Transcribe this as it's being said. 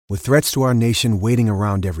With threats to our nation waiting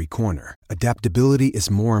around every corner, adaptability is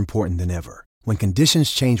more important than ever. When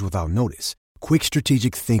conditions change without notice, quick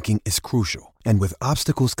strategic thinking is crucial. And with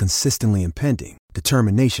obstacles consistently impending,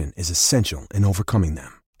 determination is essential in overcoming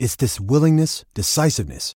them. It's this willingness,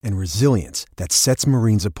 decisiveness, and resilience that sets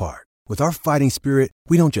Marines apart. With our fighting spirit,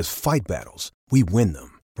 we don't just fight battles, we win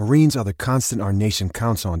them. Marines are the constant our nation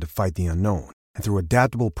counts on to fight the unknown. And through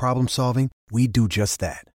adaptable problem solving, we do just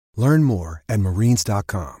that. Learn more at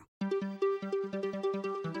marines.com.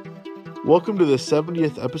 Welcome to the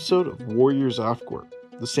 70th episode of Warriors Off Court,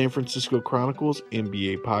 the San Francisco Chronicles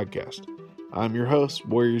NBA podcast. I'm your host,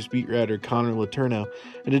 Warriors beat writer Connor Letourneau,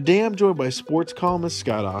 and today I'm joined by sports columnist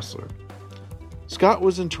Scott Ostler. Scott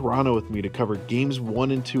was in Toronto with me to cover Games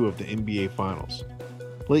 1 and 2 of the NBA Finals.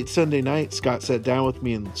 Late Sunday night, Scott sat down with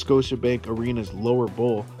me in Scotiabank Arena's lower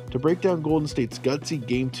bowl to break down Golden State's gutsy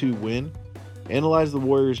Game 2 win, analyze the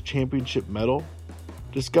Warriors' championship medal,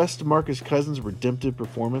 discuss DeMarcus Cousins' redemptive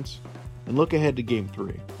performance, and look ahead to Game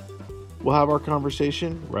 3. We'll have our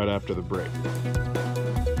conversation right after the break.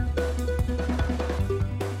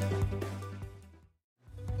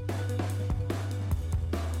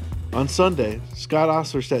 On Sunday, Scott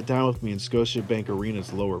Ostler sat down with me in Scotiabank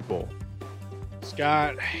Arena's lower bowl.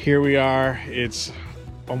 Scott, here we are. It's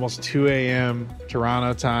almost 2 a.m.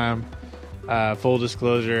 Toronto time. Full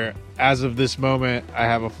disclosure, as of this moment, I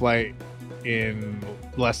have a flight in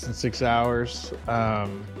less than 6 hours.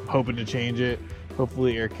 Hoping to change it.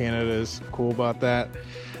 Hopefully Air Canada is cool about that.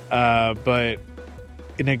 But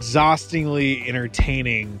an exhaustingly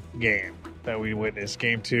entertaining game that we witnessed,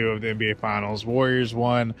 Game 2 of the NBA Finals. Warriors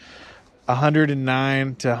won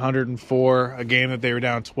 109-104, a game that they were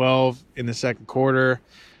down 12 in the second quarter.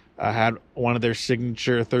 Had one of their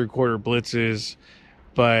signature third quarter blitzes,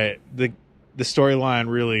 but the storyline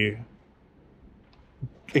really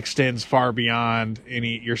extends far beyond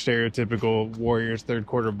your stereotypical Warriors third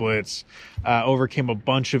quarter blitz. Overcame a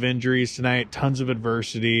bunch of injuries tonight, tons of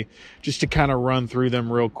adversity. Just to kind of run through them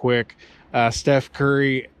real quick, Steph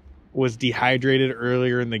Curry was dehydrated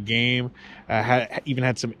earlier in the game,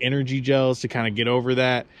 had some energy gels to kind of get over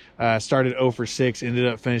that. Started 0 for 6, ended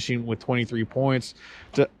up finishing with 23 points.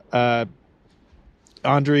 Andre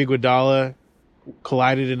Iguodala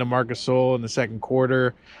collided into Marc Gasol in the second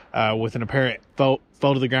quarter with an apparent fell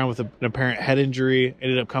to the ground with an apparent head injury.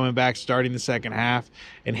 Ended up coming back, starting the second half,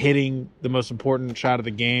 and hitting the most important shot of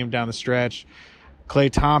the game down the stretch.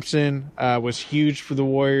 Klay Thompson was huge for the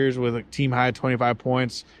Warriors with a team-high 25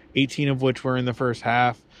 points, 18 of which were in the first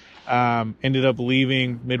half. Ended up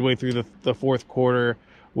leaving midway through the fourth quarter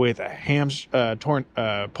with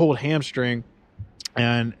a pulled hamstring,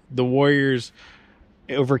 and the Warriors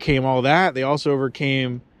overcame all that. They also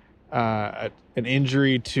overcame an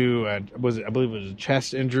injury to, I believe it was a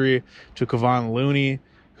chest injury to Kevon Looney,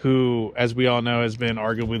 who, as we all know, has been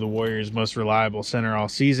arguably the Warriors' most reliable center all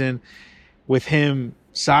season. With him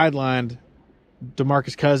sidelined,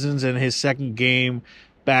 DeMarcus Cousins, in his second game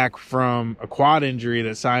back from a quad injury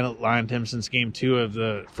that sidelined him since Game 2 of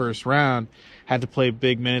the first round, had to play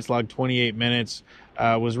big minutes, logged 28 minutes,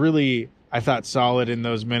 was really, I thought, solid in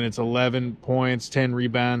those minutes. 11 points, 10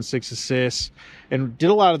 rebounds, 6 assists, and did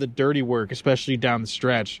a lot of the dirty work, especially down the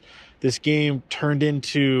stretch. This game turned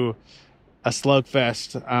into a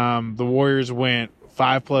slugfest. The Warriors went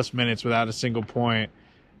 5+ minutes without a single point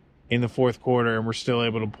in the fourth quarter, and we're still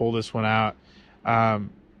able to pull this one out.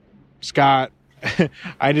 Scott,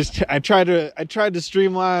 I tried to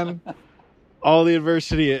streamline all the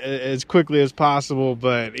adversity as quickly as possible,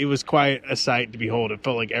 but it was quite a sight to behold. It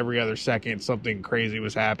felt like every other second something crazy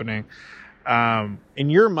was happening. In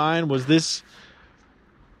your mind, was this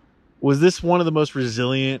one of the most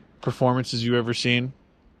resilient performances you've ever seen?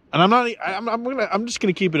 And I'm just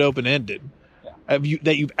gonna keep it open ended. Yeah.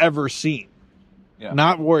 That you've ever seen, yeah.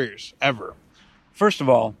 Not Warriors ever. First of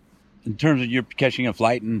all, in terms of you're catching a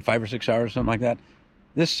flight in 5 or 6 hours, something like that,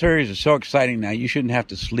 this series is so exciting now, you shouldn't have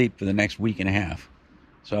to sleep for the next week and a half.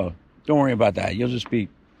 So don't worry about that. You'll just be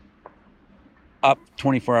up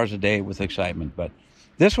 24 hours a day with excitement. But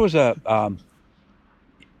this was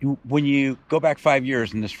when you go back 5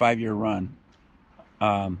 years in this 5-year run,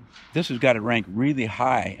 this has got to rank really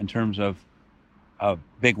high in terms of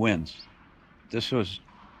big wins. This was,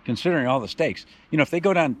 considering all the stakes. If they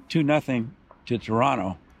go down 2-0 to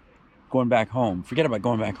Toronto, going back home, forget about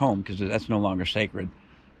going back home because that's no longer sacred.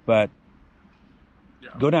 But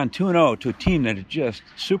go down 2-0 to a team that is just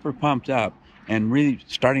super pumped up and really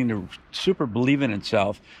starting to super believe in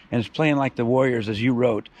itself and is playing like the Warriors, as you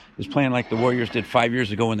wrote, is playing like the Warriors did 5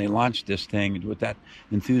 years ago when they launched this thing with that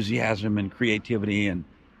enthusiasm and creativity and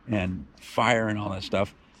fire and all that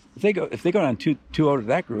stuff. if they go down 2-0 to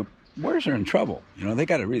that group, Warriors are in trouble. They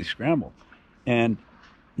got to really scramble. And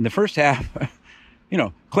in the first half,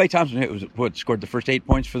 Klay Thompson scored the first 8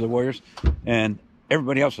 points for the Warriors, and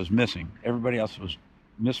everybody else was missing. Everybody else was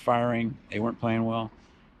misfiring. They weren't playing well.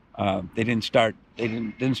 They didn't start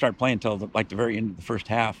playing until the very end of the first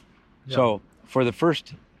half. Yeah. So for the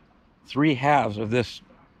first 3 halves of this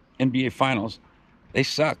NBA Finals, they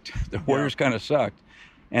sucked. The Warriors kind of sucked,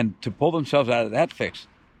 and to pull themselves out of that fix,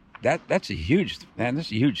 that's a huge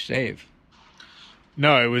save.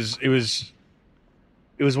 No, it was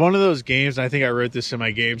one of those games. And I think I wrote this in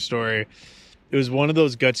my game story. It was one of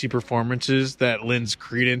those gutsy performances that lends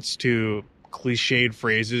credence to cliched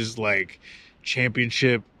phrases like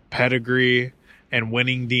championship pedigree and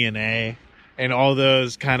winning DNA and all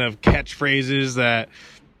those kind of catchphrases that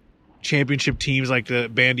championship teams like to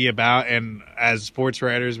bandy about. And as sports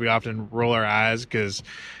writers, we often roll our eyes because,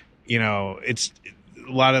 it's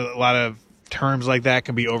a lot of terms like that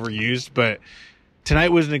can be overused. But tonight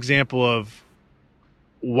was an example of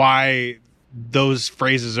why those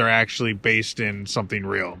phrases are actually based in something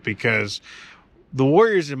real, because the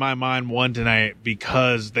Warriors, in my mind, won tonight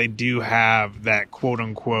because they do have that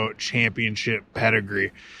quote-unquote championship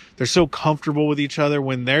pedigree. They're so comfortable with each other.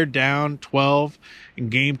 When they're down 12 in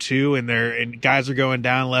game 2 and guys are going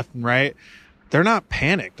down left and right, they're not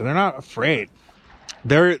panicked. They're not afraid.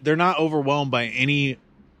 They're not overwhelmed by any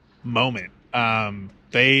moment.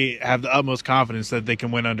 They have the utmost confidence that they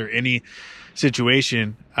can win under any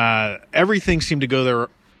situation. Everything seemed to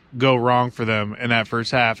go wrong for them in that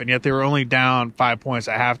first half, and yet they were only down 5 points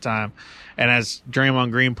at halftime. And as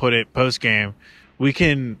Draymond Green put it post-game, we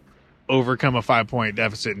can overcome a 5-point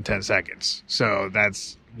deficit in 10 seconds. So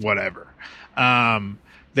that's whatever.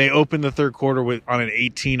 They opened the third quarter on an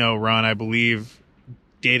 18-0 run, I believe.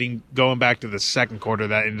 Going back to the second quarter,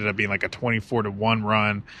 that ended up being like a 24-1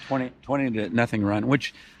 run. 20-0 run,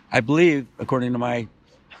 which I believe, according to my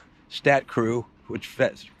stat crew, which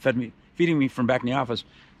feeding me from back in the office,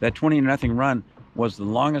 that 20-0 run was the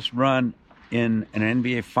longest run in an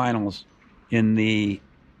NBA Finals in the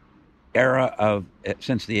era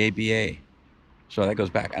since the ABA. So that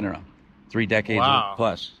goes back, 3 decades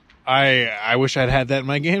plus. I wish I'd had that in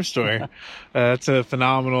my game story. That's a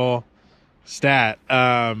phenomenal stat.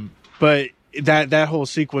 But that whole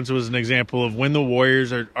sequence was an example of when the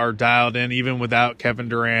Warriors are dialed in, even without Kevin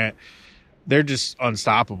Durant, they're just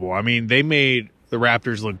unstoppable. I mean, they made the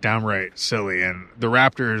Raptors look downright silly, and the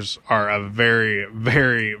Raptors are a very,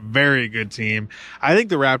 very, very good team. I think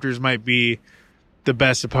the Raptors might be the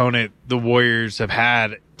best opponent the Warriors have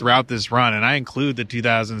had throughout this run, and I include the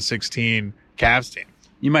 2016 Cavs team.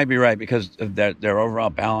 You might be right because of their overall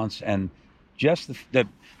balance and just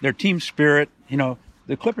their team spirit.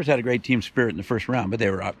 The Clippers had a great team spirit in the first round, but they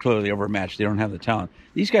were clearly overmatched. They don't have the talent.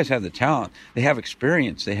 These guys have the talent. They have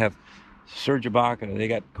experience. They have Serge Ibaka. They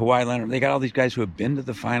got Kawhi Leonard. They got all these guys who have been to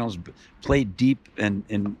the finals, played deep and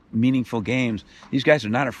in meaningful games. These guys are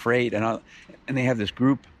not afraid, and they have this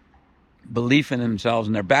group belief in themselves,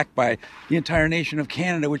 and they're backed by the entire nation of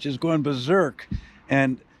Canada, which is going berserk.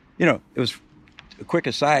 And, it was a quick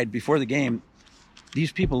aside before the game.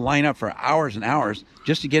 These people line up for hours and hours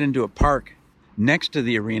just to get into a park next to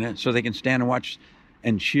the arena so they can stand and watch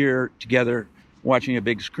and cheer together, watching a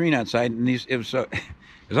big screen outside. And it was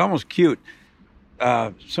almost cute.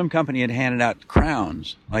 Some company had handed out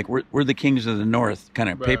crowns, like we're the kings of the North, kind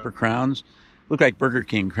of paper crowns. Look like Burger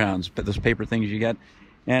King crowns, but those paper things you get.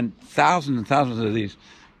 And thousands of these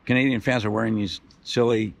Canadian fans are wearing these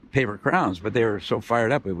silly paper crowns, but they were so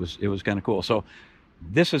fired up. It was kind of cool. So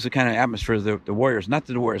this is the kind of atmosphere the Warriors, not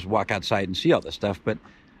that the Warriors walk outside and see all this stuff, but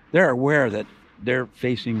they're aware that they're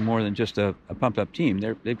facing more than just a pumped-up team.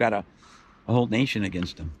 They've got a whole nation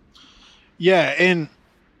against them. Yeah, and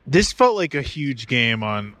this felt like a huge game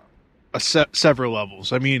on several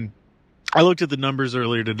levels. I mean, I looked at the numbers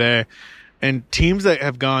earlier today, and teams that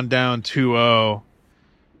have gone down 2-0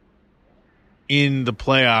 in the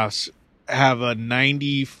playoffs have a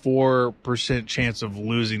 94% chance of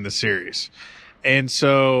losing the series. And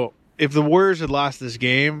so if the Warriors had lost this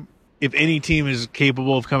game, if any team is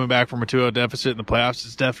capable of coming back from a 2-0 deficit in the playoffs,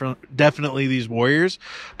 it's definitely these Warriors.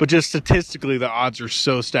 But just statistically, the odds are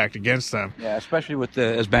so stacked against them. Yeah, especially with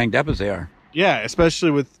as banged up as they are. Yeah, especially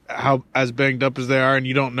with how as banged up as they are, and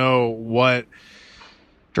you don't know what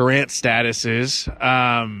Durant's status is.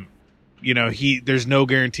 There's no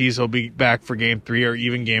guarantees he'll be back for Game 3 or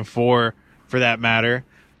even Game 4 for that matter.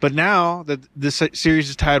 But now that this series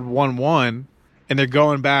is tied 1-1 and they're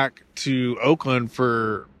going back to Oakland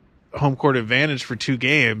for home court advantage for 2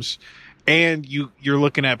 games, and you're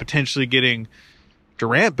looking at potentially getting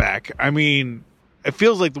Durant back. I mean, it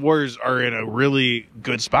feels like the Warriors are in a really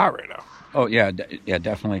good spot right now. Oh, yeah, yeah,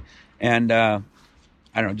 definitely. And I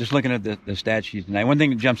don't know, just looking at the stat sheet tonight, one thing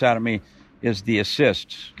that jumps out at me is the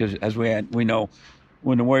assists, because as we know,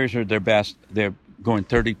 when the Warriors are at their best, they're going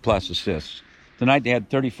 30-plus assists. Tonight they had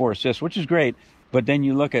 34 assists, which is great, but then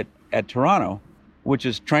you look at Toronto, which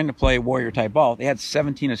is trying to play Warrior-type ball, they had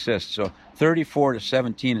 17 assists, so 34 to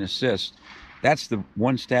 17 assists. That's the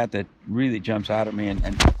one stat that really jumps out at me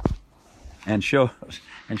and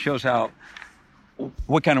shows how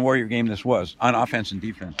what kind of Warrior game this was on offense and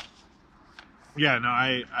defense. Yeah, no,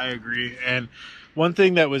 I agree. And one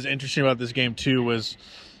thing that was interesting about this game too was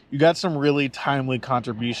you got some really timely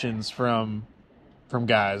contributions from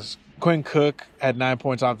guys. Quinn Cook had 9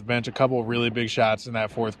 points off the bench, a couple of really big shots in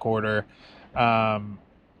that fourth quarter.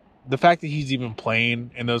 The fact that he's even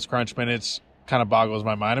playing in those crunch minutes kind of boggles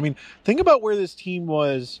my mind. I mean, think about where this team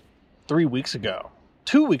was 3 weeks ago,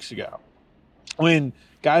 2 weeks ago, when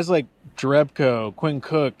guys like Jerebko, Quinn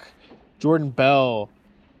Cook, Jordan Bell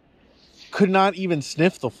could not even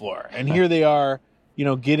sniff the floor. And here they are,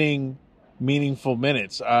 getting meaningful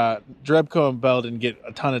minutes. Jerebko and Bell didn't get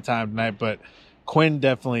a ton of time tonight, but Quinn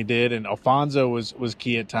definitely did. And Alfonso was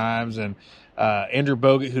key at times. And Andrew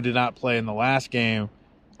Bogut, who did not play in the last game,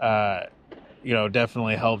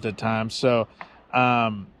 definitely helped at times. So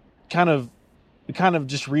kind of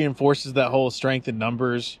just reinforces that whole strength in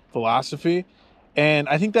numbers philosophy. And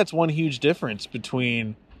I think that's one huge difference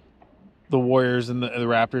between the Warriors and the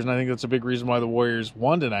Raptors, and I think that's a big reason why the Warriors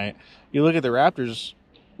won tonight. You look at the Raptors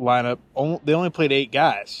lineup, they only played 8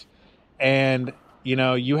 guys. And,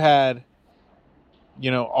 you had,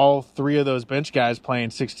 all 3 of those bench guys playing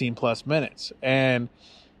 16-plus minutes. And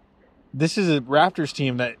this is a Raptors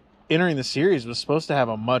team that, entering the series, was supposed to have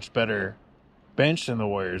a much better bench than the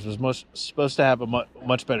Warriors, was supposed to have a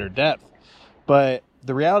much better depth. But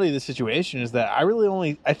the reality of the situation is that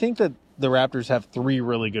I think that the Raptors have 3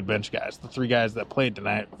 really good bench guys. The 3 guys that played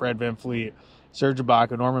tonight: Fred VanVleet, Serge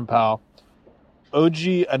Ibaka, Norman Powell, OG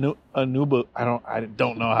Anunoby. I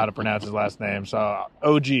don't know how to pronounce his last name. So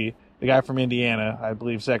OG, the guy from Indiana, I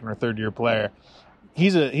believe second or third year player.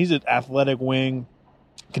 He's an athletic wing,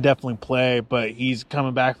 could definitely play, but he's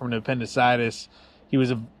coming back from an appendicitis. He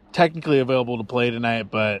was technically available to play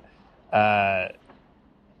tonight, but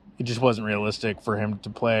it just wasn't realistic for him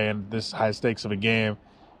to play in this high stakes of a game.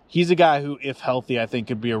 He's a guy who, if healthy, I think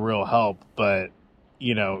could be a real help, but,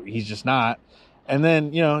 he's just not. And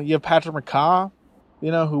then, you have Patrick McCaw,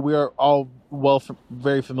 who we are all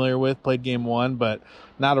very familiar with, played game 1, but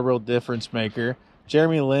not a real difference maker.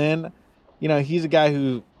 Jeremy Lin, he's a guy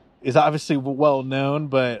who is obviously well known,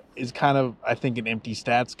 but is kind of, I think, an empty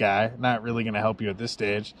stats guy, not really going to help you at this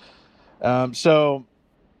stage. So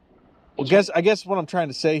I guess what I'm trying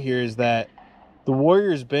to say here is that the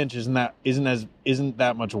Warriors bench isn't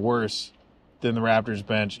that much worse than the Raptors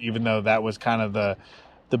bench, even though that was kind of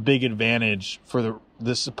the big advantage for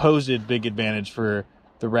the supposed big advantage for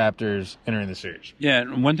the Raptors entering the series. Yeah,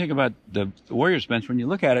 and one thing about the Warriors bench, when you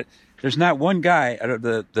look at it, there's not one guy out of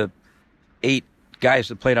the 8 guys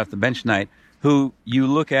that played off the bench tonight who you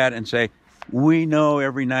look at and say, we know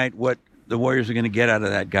every night what the Warriors are going to get out of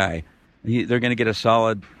that guy. They're going to get a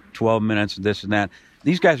solid 12 minutes of this and that.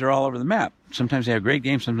 These guys are all over the map. Sometimes they have great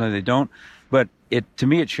games, sometimes they don't. But to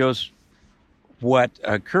me, it shows what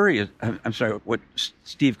what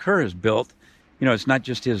Steve Kerr has built. It's not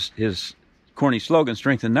just his corny slogan,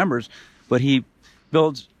 strength in numbers, but he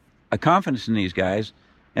builds a confidence in these guys.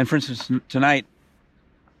 And for instance, tonight,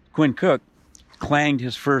 Quinn Cook clanged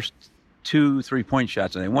his first 2 3-point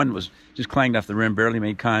shots. I think one was just clanged off the rim, barely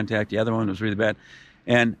made contact. The other one was really bad.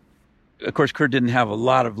 And of course, Kerr didn't have a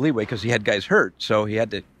lot of leeway because he had guys hurt, so he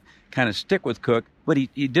had to kind of stick with Cook. But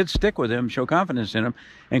he did stick with him, show confidence in him,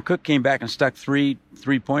 and Cook came back and stuck 3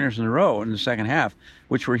 3-pointers in a row in the second half,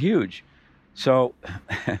 which were huge. So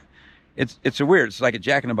it's like a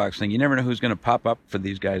jack-in-the-box thing. You never know who's going to pop up for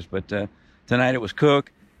these guys. But tonight it was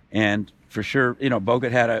Cook, and for sure,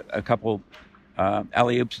 Bogut had a couple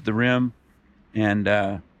alley-oops at the rim, and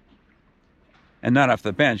not off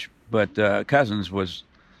the bench, but Cousins was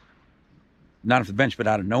not off the bench, but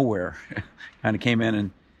out of nowhere, kind of came in,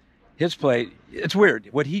 and his play, it's weird.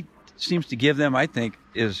 What he seems to give them, I think,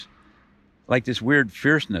 is like this weird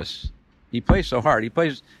fierceness. He plays so hard. He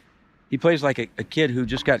plays like a kid who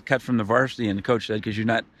just got cut from the varsity, and the coach said, because you're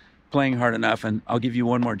not playing hard enough, and I'll give you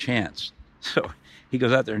one more chance. So he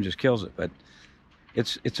goes out there and just kills it. But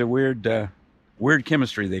it's a weird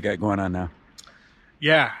chemistry they got going on now.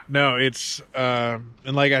 Yeah, no, it's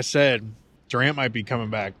and like I said, Durant might be coming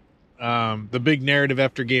back. The big narrative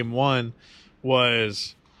after game 1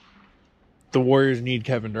 was the Warriors need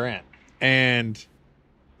Kevin Durant. And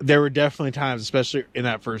there were definitely times, especially in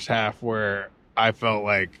that first half, where I felt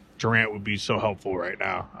like Durant would be so helpful right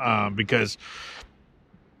now, because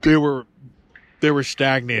they were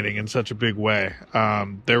stagnating in such a big way.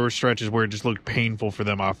 There were stretches where it just looked painful for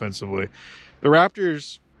them offensively. The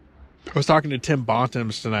Raptors, I was talking to Tim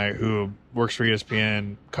Bontemps tonight, who works for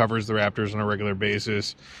ESPN, covers the Raptors on a regular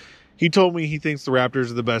basis. He told me he thinks the Raptors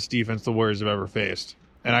are the best defense the Warriors have ever faced,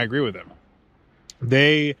 and I agree with him.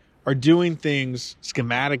 They are doing things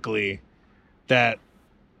schematically that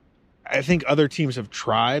I think other teams have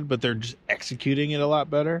tried, but they're just executing it a lot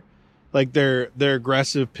better. Like their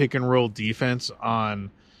aggressive pick and roll defense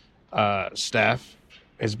on Steph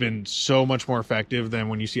has been so much more effective than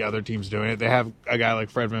when you see other teams doing it. They have a guy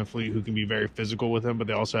like Fred VanVleet who can be very physical with him, but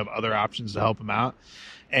they also have other options to help him out.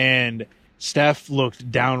 And Steph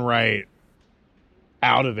looked downright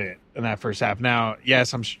out of it in that first half. Now,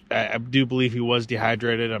 yes, I do believe he was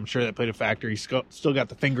dehydrated. I'm sure that played a factor. He still got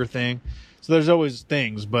the finger thing. So there's always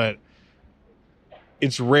things, but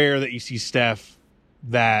it's rare that you see Steph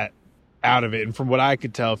that out of it. And from what I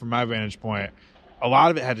could tell from my vantage point, a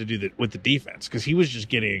lot of it had to do with the defense, because he was just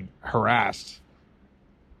getting harassed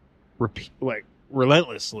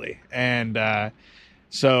relentlessly. And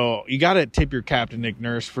so you got to tip your cap to Nick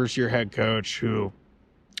Nurse, first-year head coach, who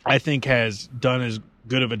I think has done as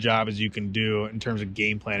good of a job as you can do in terms of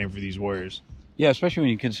game planning for these Warriors. Yeah, especially when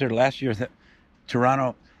you consider last year that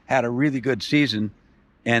Toronto had a really good season,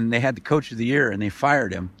 and they had the coach of the year, and they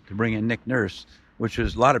fired him to bring in Nick Nurse, which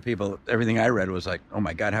was a lot of people, everything I read was like, oh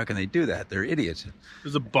my God, how can they do that? They're idiots. It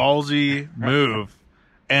was a ballsy move.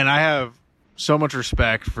 And I have so much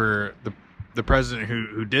respect for the president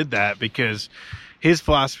who did that, because his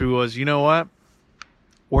philosophy was, you know what?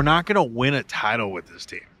 We're not going to win a title with this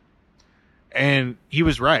team. And he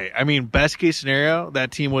was right. I mean, best case scenario,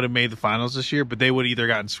 that team would have made the finals this year, but they would have either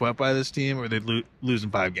gotten swept by this team or they'd lose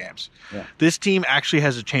in 5 games. Yeah. This team actually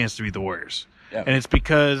has a chance to beat the Warriors. Yeah. And it's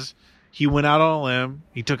because he went out on a limb.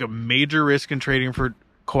 He took a major risk in trading for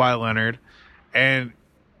Kawhi Leonard, and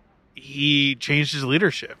he changed his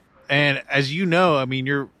leadership. And as you know, I mean,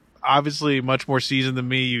 you're obviously much more seasoned than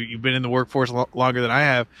me. You've been in the workforce longer than I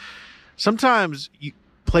have. Sometimes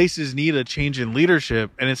places need a change in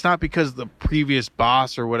leadership, and it's not because the previous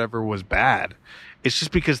boss or whatever was bad. It's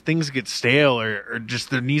just because things get stale, or just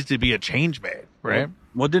there needs to be a change made, right?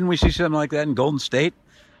 Well, didn't we see something like that in Golden State?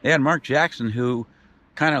 They had Mark Jackson, who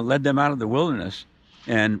kind of led them out of the wilderness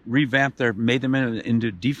and made them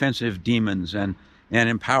into defensive demons, and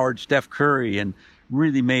empowered Steph Curry and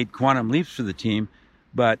really made quantum leaps for the team.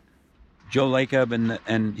 But Joe Lacob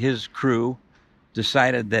and his crew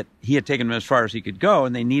decided that he had taken them as far as he could go,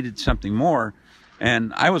 and they needed something more.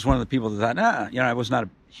 And I was one of the people that thought, I was not a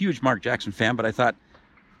huge Mark Jackson fan, but I thought,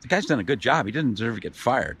 the guy's done a good job. He doesn't deserve to get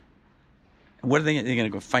fired. What are they going to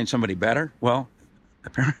go find somebody better? Well,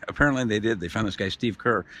 apparently they did. They found this guy, Steve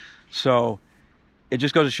Kerr. So it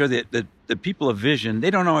just goes to show that the people of vision, they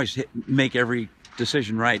don't always make every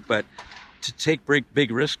decision right, but to take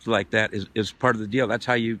big risks like that is part of the deal. That's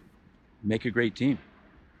how you make a great team.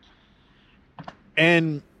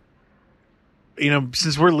 And,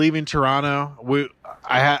 since we're leaving Toronto, we're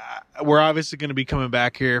obviously going to be coming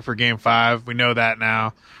back here for Game 5. We know that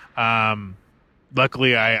now.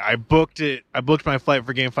 Luckily, I booked it. I booked my flight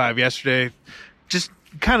for Game 5 yesterday, just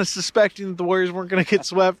kind of suspecting that the Warriors weren't going to get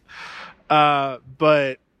swept.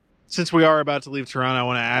 But since we are about to leave Toronto, I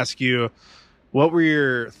want to ask you, what were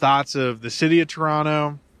your thoughts of the city of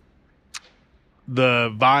Toronto,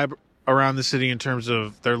 the vibe around the city in terms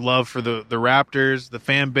of their love for the Raptors, the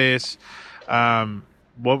fan base?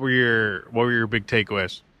 What were your big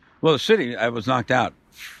takeaways? Well, the city, I was knocked out.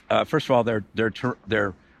 First of all, their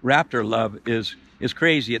Raptor love is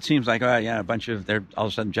crazy. It seems like, a bunch of, they're all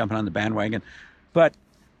of a sudden jumping on the bandwagon. But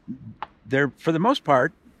they're, for the most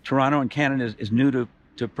part, Toronto and Canada is new to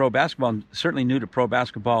pro basketball, and certainly new to pro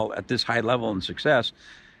basketball at this high level and success.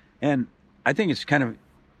 And I think it's kind of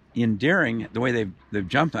endearing the way they've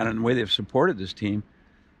jumped on it and the way they've supported this team.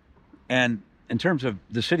 And in terms of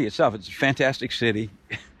the city itself, it's a fantastic city.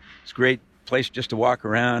 It's a great place just to walk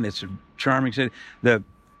around. It's a charming city. The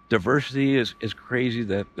diversity is crazy,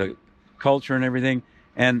 the culture and everything.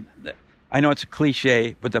 And I know it's a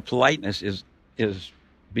cliche, but the politeness is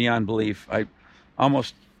beyond belief.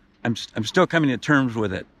 I'm still coming to terms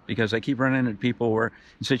with it, because I keep running into people in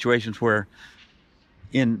situations where,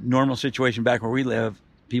 in normal situation back where we live,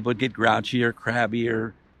 people would get grouchy or crabby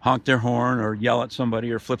or honk their horn or yell at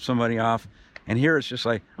somebody or flip somebody off. And here it's just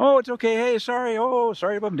like, oh, it's okay. Hey, sorry. Oh,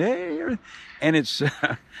 sorry about day. And it's,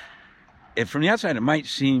 from the outside, it might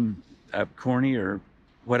seem corny or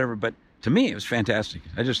whatever, but to me, it was fantastic.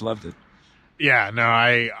 I just loved it. Yeah, no,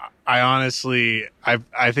 I honestly,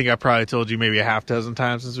 I think I probably told you maybe a half dozen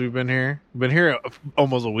times since we've been here. Been here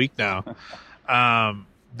almost a week now.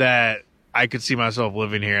 That I could see myself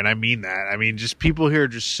living here, and I mean that. I mean, just people here are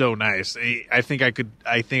just so nice. I think I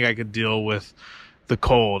could deal with the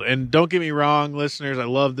cold. And don't get me wrong, listeners, I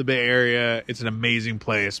love the Bay Area. It's an amazing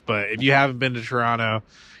place, but if you haven't been to Toronto,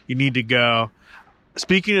 you need to go.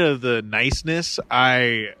 Speaking of the niceness,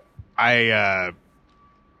 my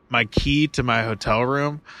key to my hotel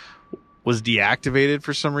room was deactivated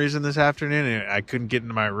for some reason this afternoon, and I couldn't get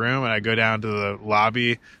into my room. And I go down to the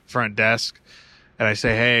lobby front desk, and I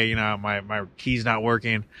say, "Hey, my key's not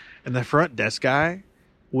working." And the front desk guy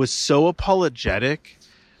was so apologetic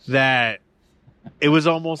that it was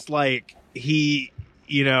almost like he,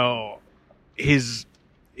 his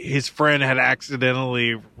friend had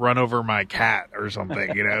accidentally run over my cat or something.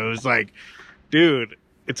 It was like, dude,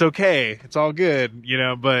 it's okay. It's all good,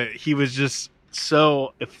 but he was just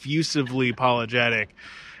so effusively apologetic.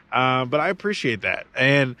 But I appreciate that.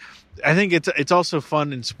 And I think it's also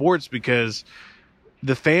fun in sports because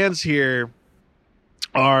the fans here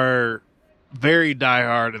are very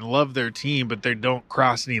diehard and love their team, but they don't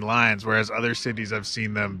cross any lines. Whereas other cities, I've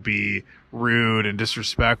seen them be rude and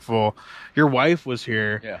disrespectful. Your wife was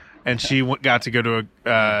here. Yeah. And she got to go to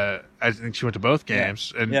I think she went to both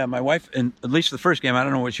games. Yeah. And yeah, my wife, and at least the first game, I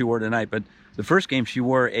don't know what she wore tonight, but the first game she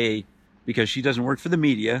wore because she doesn't work for the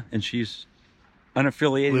media and she's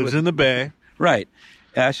unaffiliated. Lives in the Bay. Right.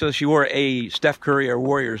 So she wore a Steph Curry or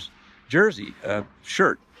Warriors jersey,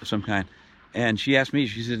 shirt of some kind. And she asked me,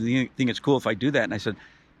 she said, "Do you think it's cool if I do that?" And I said,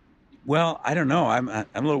 "Well, I don't know. I'm a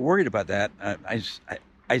little worried about that."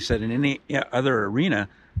 I said, in any other arena,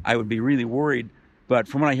 I would be really worried. But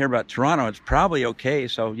from what I hear about Toronto, it's probably okay.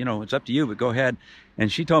 So, it's up to you, but go ahead.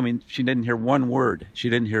 And she told me she didn't hear one word. She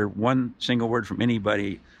didn't hear one single word from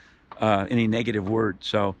anybody, any negative word.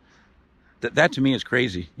 So that to me is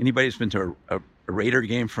crazy. Anybody who's been to a Raider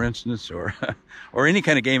game, for instance, or any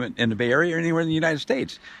kind of game in the Bay Area or anywhere in the United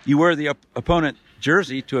States, you wear the opponent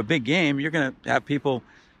jersey to a big game, you're going to have people,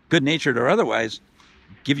 good-natured or otherwise,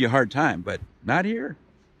 give you a hard time. But not here.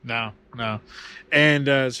 No.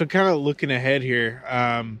 And so kind of looking ahead here,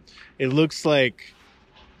 it looks like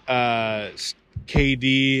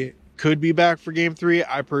KD could be back for game 3.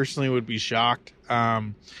 I personally would be shocked.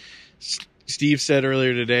 Steve said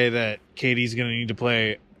earlier today that KD's going to need to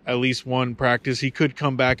play at least one practice. He could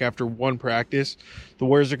come back after one practice. The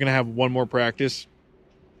Warriors are going to have one more practice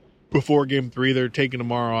before game 3. They're taking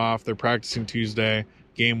tomorrow off. They're practicing Tuesday,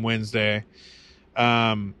 game Wednesday.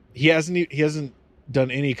 He hasn't done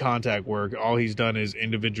any contact work. All he's done is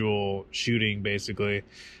individual shooting, basically.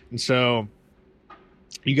 And so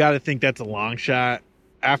you got to think that's a long shot.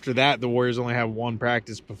 After that, the Warriors only have one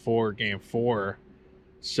practice before game 4.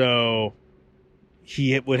 So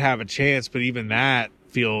he would have a chance, but even that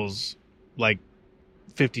feels like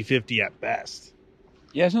 50-50 at best.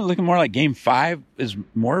 Yeah, isn't it looking more like game 5 is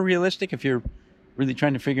more realistic if you're really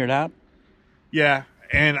trying to figure it out? Yeah,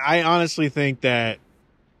 and I honestly think that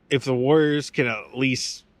if the Warriors can at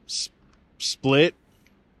least split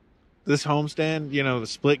this homestand, the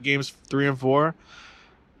split games 3 and 4,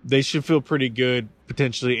 they should feel pretty good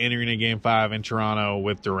potentially entering a game 5 in Toronto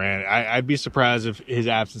with Durant. I'd be surprised if his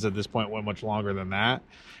absence at this point went much longer than that,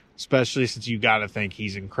 especially since you got to think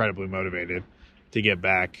he's incredibly motivated to get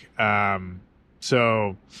back.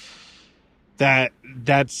 So that's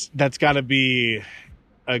got to be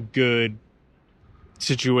a good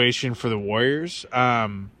situation for the Warriors.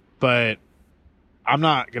 But I'm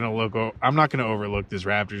not gonna overlook this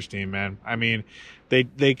Raptors team, man. I mean,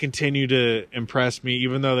 they continue to impress me.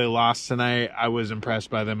 Even though they lost tonight, I was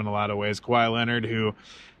impressed by them in a lot of ways. Kawhi Leonard, who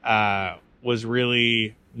was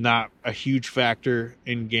really not a huge factor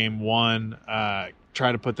in game 1,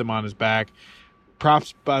 tried to put them on his back.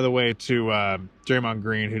 Props, by the way, to Draymond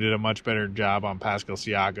Green, who did a much better job on Pascal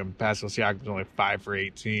Siakam. Pascal Siakam was only 5 for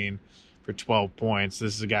 18 for 12 points.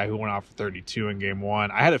 This is a guy who went off for 32 in game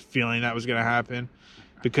 1. I had a feeling that was going to happen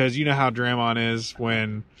because you know how Draymond is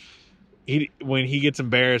when he gets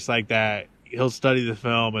embarrassed like that. He'll study the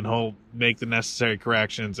film and he'll make the necessary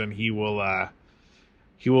corrections, and he will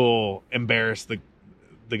embarrass the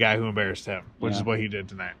guy who embarrassed him, which is what he did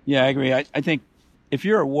tonight. Yeah, I agree. I think if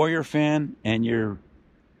you're a Warrior fan and you're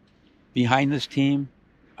behind this team,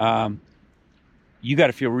 you got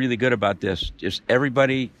to feel really good about this. Just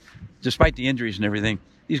everybody, despite the injuries and everything,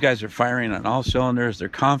 these guys are firing on all cylinders. Their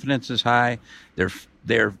confidence is high. They're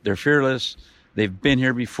fearless. They've been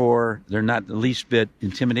here before. They're not the least bit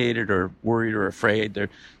intimidated or worried or afraid. They're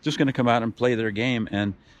just going to come out and play their game,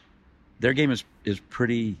 and their game is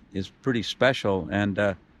pretty special.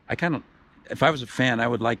 And if I was a fan, I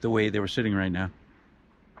would like the way they were sitting right now.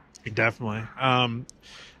 Definitely.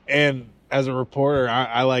 And as a reporter,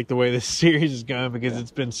 I like the way this series is going because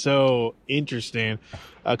it's been so interesting.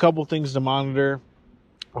 A couple things to monitor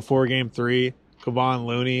before Game 3. Kevon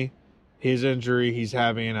Looney, his injury, he's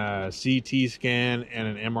having a CT scan and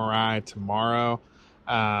an MRI tomorrow.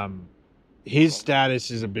 His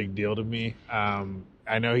status is a big deal to me.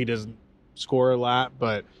 I know he doesn't score a lot,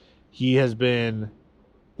 but he has been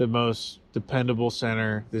the most dependable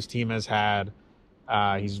center this team has had.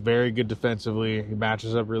 He's very good defensively. He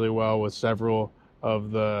matches up really well with several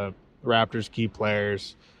of the Raptors' key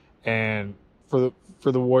players. And for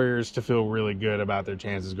the Warriors to feel really good about their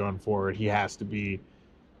chances going forward, he has to be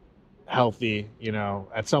healthy,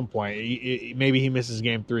 at some point. Maybe he misses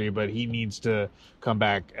Game 3, but he needs to come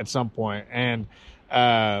back at some point. And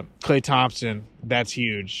Klay Thompson, that's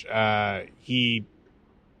huge. He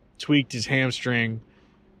tweaked his hamstring,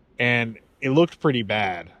 and it looked pretty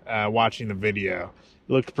bad watching the video.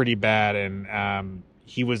 It looked pretty bad, and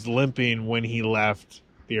he was limping when he left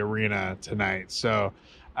the arena tonight. So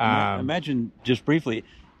imagine, just briefly,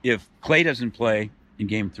 if Klay doesn't play in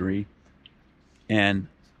Game 3 and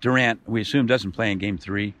Durant, we assume, doesn't play in Game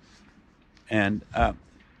 3, and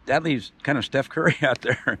that leaves kind of Steph Curry out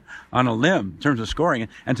there on a limb in terms of scoring.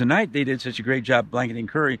 And tonight they did such a great job blanketing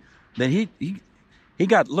Curry that he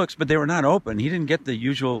got looks, but they were not open. He didn't get the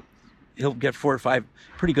usual. He'll get 4 or 5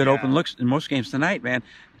 pretty good open looks in most games tonight, man.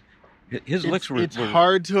 His looks were... It's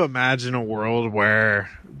hard to imagine a world where,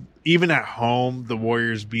 even at home, the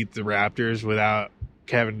Warriors beat the Raptors without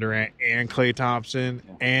Kevin Durant and Klay Thompson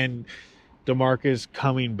and DeMarcus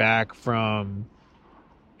coming back from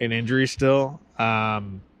an injury still.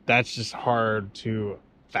 That's just hard to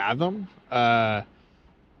fathom. And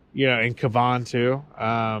Kevon too.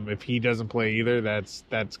 If he doesn't play either, that's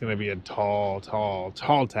going to be a tall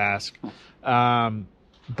task. But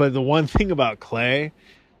the one thing about Klay,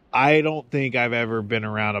 I don't think I've ever been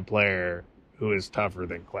around a player who is tougher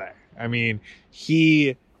than Klay. I mean,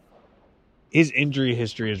 his injury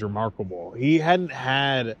history is remarkable. He hadn't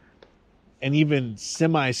had an even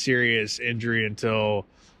semi-serious injury until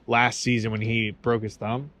last season when he broke his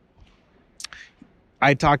thumb.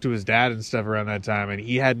 I talked to his dad and stuff around that time, and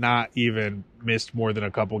he had not even missed more than a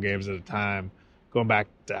couple games at a time going back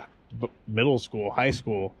to middle school, high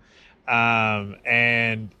school.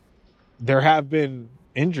 And there have been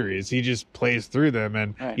injuries. He just plays through them.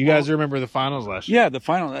 And you guys remember the finals last year? Yeah,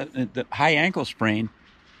 the high ankle sprain.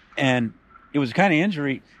 And it was a kind of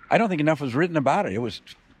injury. I don't think enough was written about it. It was,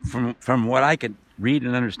 from what I could read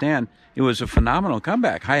and understand, it was a phenomenal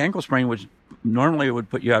comeback. High ankle sprain, which normally would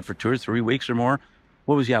put you out for 2 or 3 weeks or more.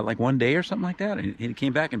 What was he out, like 1 day or something like that? And he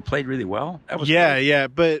came back and played really well. That was great. Yeah.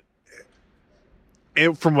 But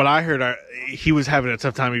from what I heard, he was having a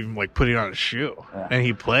tough time even like putting on a shoe, and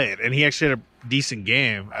he played, and he actually had a decent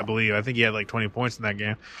game, I believe. I think he had like 20 points in that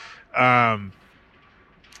game.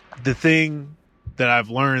 The thing that I've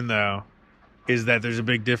learned though is that there's a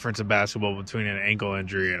big difference in basketball between an ankle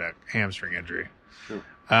injury and a hamstring injury. Sure.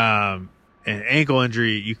 An ankle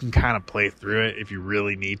injury, you can kind of play through it if you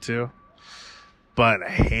really need to. But a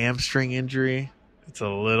hamstring injury, it's a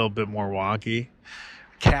little bit more wonky.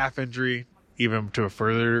 Calf injury, even to a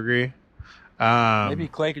further degree. Maybe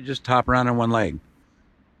Klay could just top around on one leg.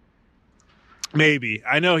 Maybe.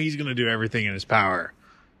 I know he's going to do everything in his power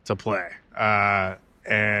to play.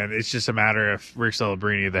 And it's just a matter if Rick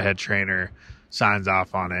Celebrini, the head trainer, signs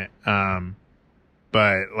off on it.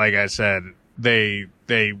 But like I said, they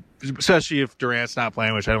especially if Durant's not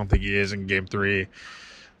playing, which I don't think he is in Game 3,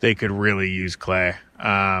 they could really use Klay.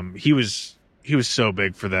 He was so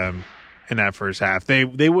big for them in that first half. They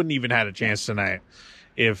wouldn't even had a chance tonight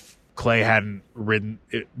if Klay hadn't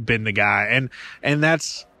been the guy. And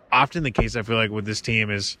that's often the case, I feel like, with this team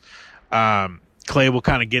is Klay will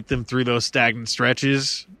kind of get them through those stagnant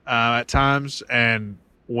stretches at times. And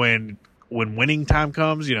when winning time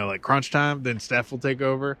comes, like crunch time, then Steph will take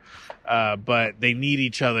over. But they need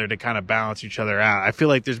each other to kind of balance each other out. I feel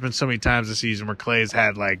like there's been so many times this season where Klay's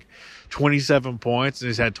had like 27 points and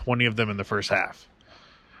he's had 20 of them in the first half.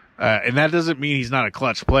 And that doesn't mean he's not a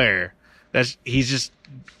clutch player. He's just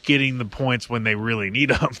getting the points when they really need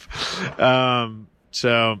them.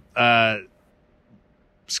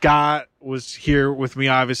 Scott was here with me,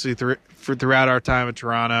 obviously, throughout our time in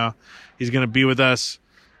Toronto. He's going to be with us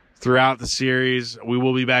throughout the series. We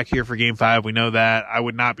will be back here for Game 5. We know that. I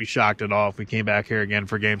would not be shocked at all if we came back here again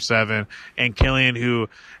for Game 7. And Killian, who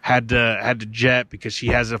had to jet because she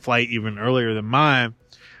has a flight even earlier than mine,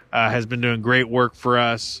 has been doing great work for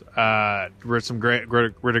us. Wrote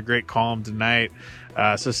a great column tonight.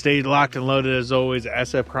 So stay locked and loaded as always at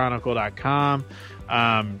sfchronicle.com.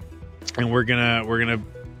 And we're gonna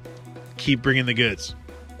keep bringing the goods.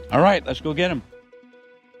 All right, let's go get him.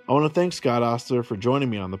 I want to thank Scott Ostler for joining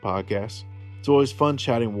me on the podcast. It's always fun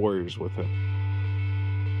chatting Warriors with him.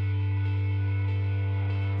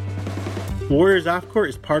 Warriors Off Court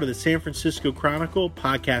is part of the San Francisco Chronicle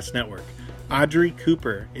podcast network. Audrey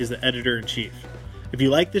Cooper is the editor-in-chief. If you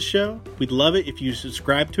like this show, we'd love it if you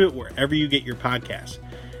subscribe to it wherever you get your podcasts.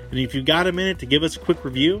 And if you've got a minute to give us a quick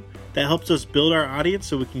review, that helps us build our audience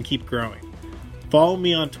so we can keep growing. Follow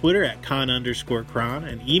me on Twitter at @con_cron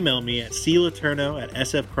and email me at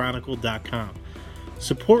cletourneau@sfchronicle.com.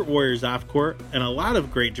 Support Warriors Off Court and a lot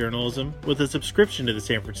of great journalism with a subscription to the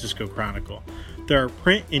San Francisco Chronicle. There are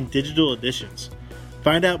print and digital editions.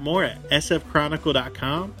 Find out more at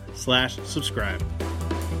sfchronicle.com/subscribe.